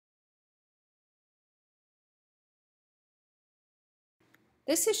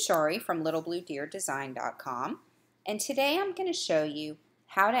This is Shari from littlebluedeerdesign.com, and today I'm going to show you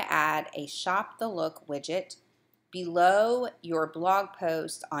how to add a Shop the Look widget below your blog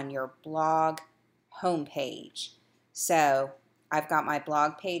post on your blog homepage. So I've got my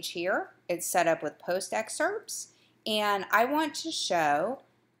blog page here. It's set up with post excerpts, and I want to show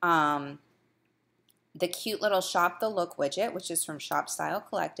the cute little Shop the Look widget, which is from Shopstyle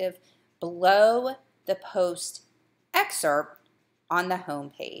Collective, below the post excerpt on the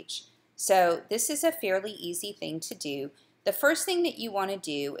home page. So this is a fairly easy thing to do. The first thing that you want to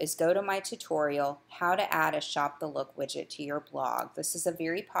do is go to my tutorial, how to add a Shop the Look widget to your blog. This is a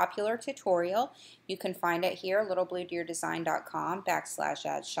very popular tutorial. You can find it here,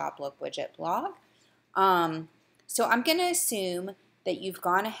 littlebluedeerdesign.com/add Shop Look widget blog. So I'm going to assume that you've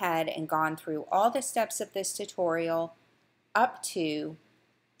gone ahead and gone through all the steps of this tutorial up to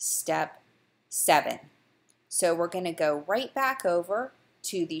step 7. So we're going to go right back over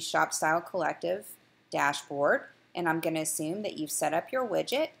to the Shopstyle Collective dashboard, and I'm going to assume that you've set up your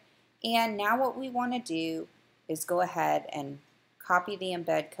widget. And now what we want to do is go ahead and copy the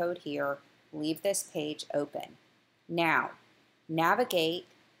embed code here, leave this page open. Now, navigate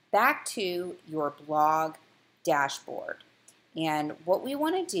back to your blog dashboard. And what we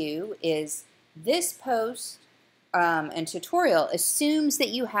want to do is this post and tutorial assumes that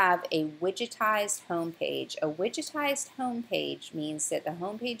you have a widgetized homepage. A widgetized homepage means that the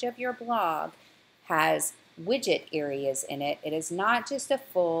homepage of your blog has widget areas in it. It is not just a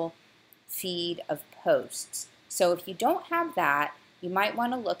full feed of posts. So if you don't have that, you might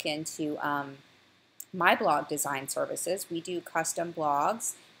want to look into my blog design services. We do custom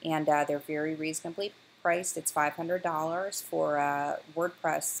blogs, and they're very reasonably priced. It's $500 for a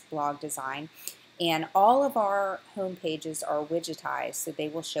WordPress blog design. And all of our home pages are widgetized, so they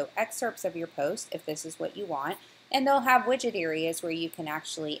will show excerpts of your post if this is what you want, and they'll have widget areas where you can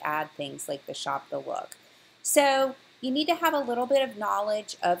actually add things like the Shop the Look. So you need to have a little bit of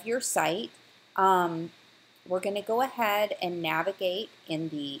knowledge of your site. We're going to go ahead and navigate in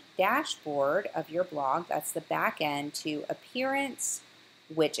the dashboard of your blog, that's the back end, to Appearance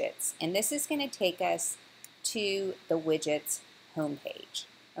Widgets. And this is going to take us to the widgets homepage,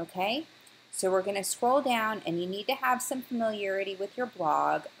 okay? So we're going to scroll down, and you need to have some familiarity with your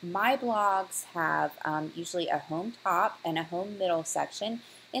blog. My blogs have usually a home top and a home middle section,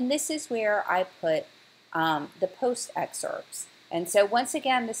 and this is where I put the post excerpts. And so once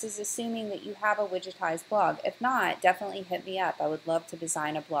again, this is assuming that you have a widgetized blog. If not, definitely hit me up. I would love to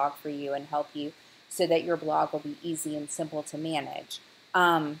design a blog for you and help you so that your blog will be easy and simple to manage.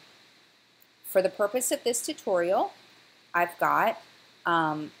 For the purpose of this tutorial, I've got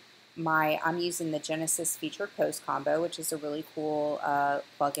I'm using the Genesis Featured Post Combo, which is a really cool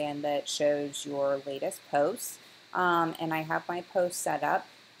plugin that shows your latest posts. And I have my post set up.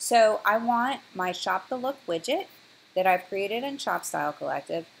 So I want my Shop the Look widget that I've created in Shopstyle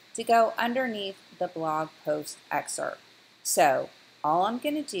Collective to go underneath the blog post excerpt. So all I'm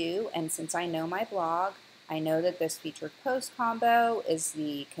going to do, and since I know my blog, I know that this featured post combo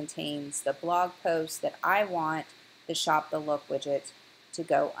contains the blog post that I want the Shop the Look widget to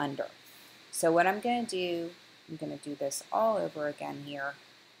go under. So what I'm going to do, I'm going to do this all over again here.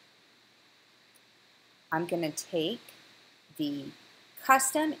 I'm going to take the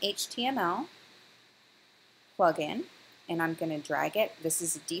custom HTML plugin, and I'm going to drag it. This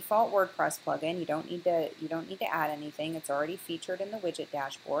is a default WordPress plugin. You don't need to add anything. It's already featured in the widget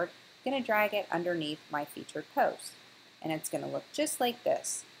dashboard. I'm going to drag it underneath my featured post, and it's going to look just like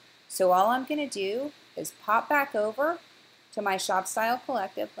this. So all I'm going to do is pop back over to my Shopstyle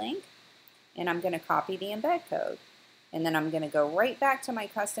Collective link, and I'm going to copy the embed code. And then I'm going to go right back to my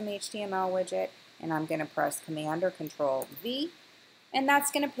custom HTML widget, and I'm going to press Command or Control V, and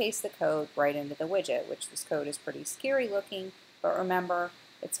that's going to paste the code right into the widget, which this code is pretty scary looking, but remember,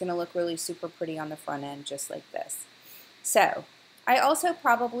 it's going to look really super pretty on the front end just like this. So I also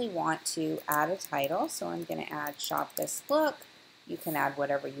probably want to add a title, so I'm going to add Shop This Look. You can add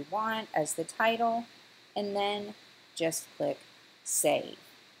whatever you want as the title, and then just click Save.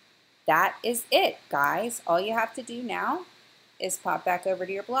 That is it, guys. All you have to do now is pop back over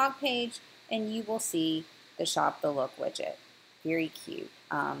to your blog page, and you will see the Shop the Look widget. Very cute,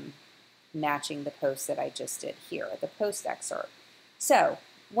 matching the post that I just did here, the post excerpt. So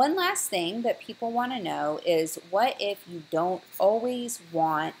one last thing that people want to know is, what if you don't always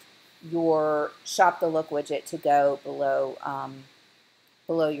want your Shop the Look widget to go below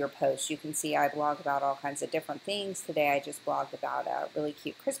your post? You can see I blog about all kinds of different things. Today I just blogged about really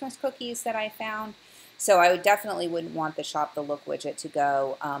cute Christmas cookies that I found. So I definitely wouldn't want the Shop the Look widget to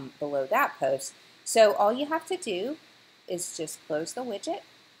go below that post. So all you have to do is just close the widget.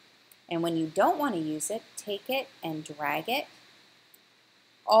 And when you don't want to use it, take it and drag it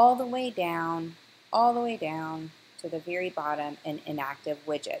all the way down to the very bottom in inactive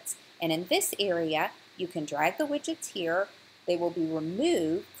widgets. And in this area, you can drag the widgets here. They will be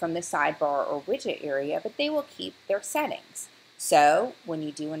removed from the sidebar or widget area, but they will keep their settings. So when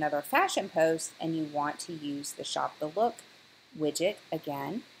you do another fashion post and you want to use the Shop the Look widget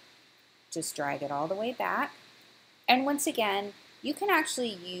again, just drag it all the way back. And once again, you can actually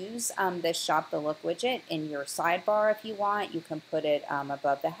use this Shop the Look widget in your sidebar if you want. You can put it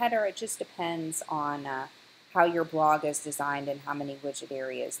above the header. It just depends on how your blog is designed and how many widget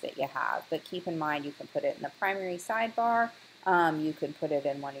areas that you have. But keep in mind, you can put it in the primary sidebar. You can put it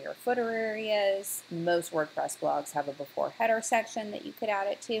in one of your footer areas. Most WordPress blogs have a before header section that you could add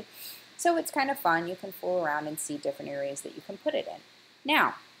it to. So it's kind of fun. You can fool around and see different areas that you can put it in.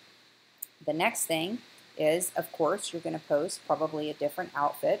 Now, the next thing is, of course, you're going to post probably a different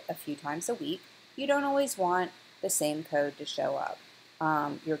outfit a few times a week. You don't always want the same code to show up.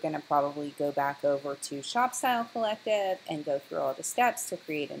 You're going to probably go back over to Shopstyle Collective and go through all the steps to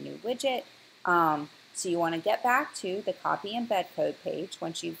create a new widget. So you want to get back to the copy embed code page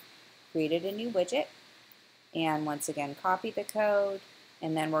once you've created a new widget. And once again, copy the code.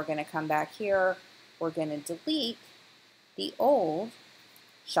 And then we're going to come back here. We're going to delete the old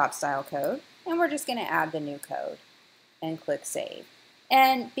Shopstyle code. And we're just going to add the new code and click Save.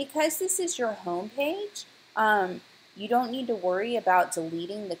 And because this is your home page, you don't need to worry about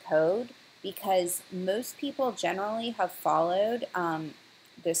deleting the code because most people generally have followed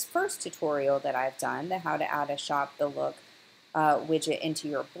this first tutorial that I've done, the how to add a Shop the Look widget into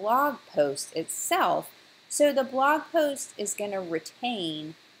your blog post itself. So the blog post is going to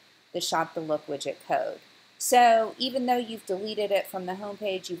retain the Shop the Look widget code. So even though you've deleted it from the home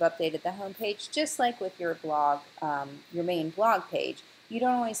page, you've updated the home page, just like with your blog, your main blog page, you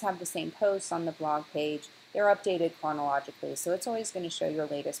don't always have the same posts on the blog page. They're updated chronologically, so it's always going to show your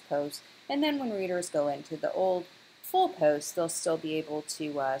latest post. And then when readers go into the old full post, they'll still be able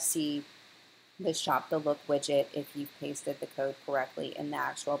to see the Shop the Look widget if you've pasted the code correctly in the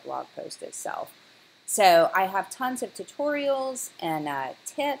actual blog post itself. So I have tons of tutorials and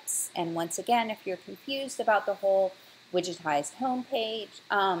tips, and once again, if you're confused about the whole widgetized homepage,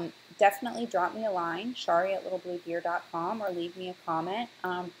 definitely drop me a line, shari@littlebluegear.com, or leave me a comment.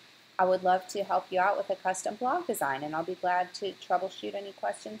 I would love to help you out with a custom blog design, and I'll be glad to troubleshoot any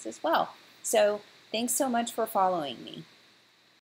questions as well. So thanks so much for following me.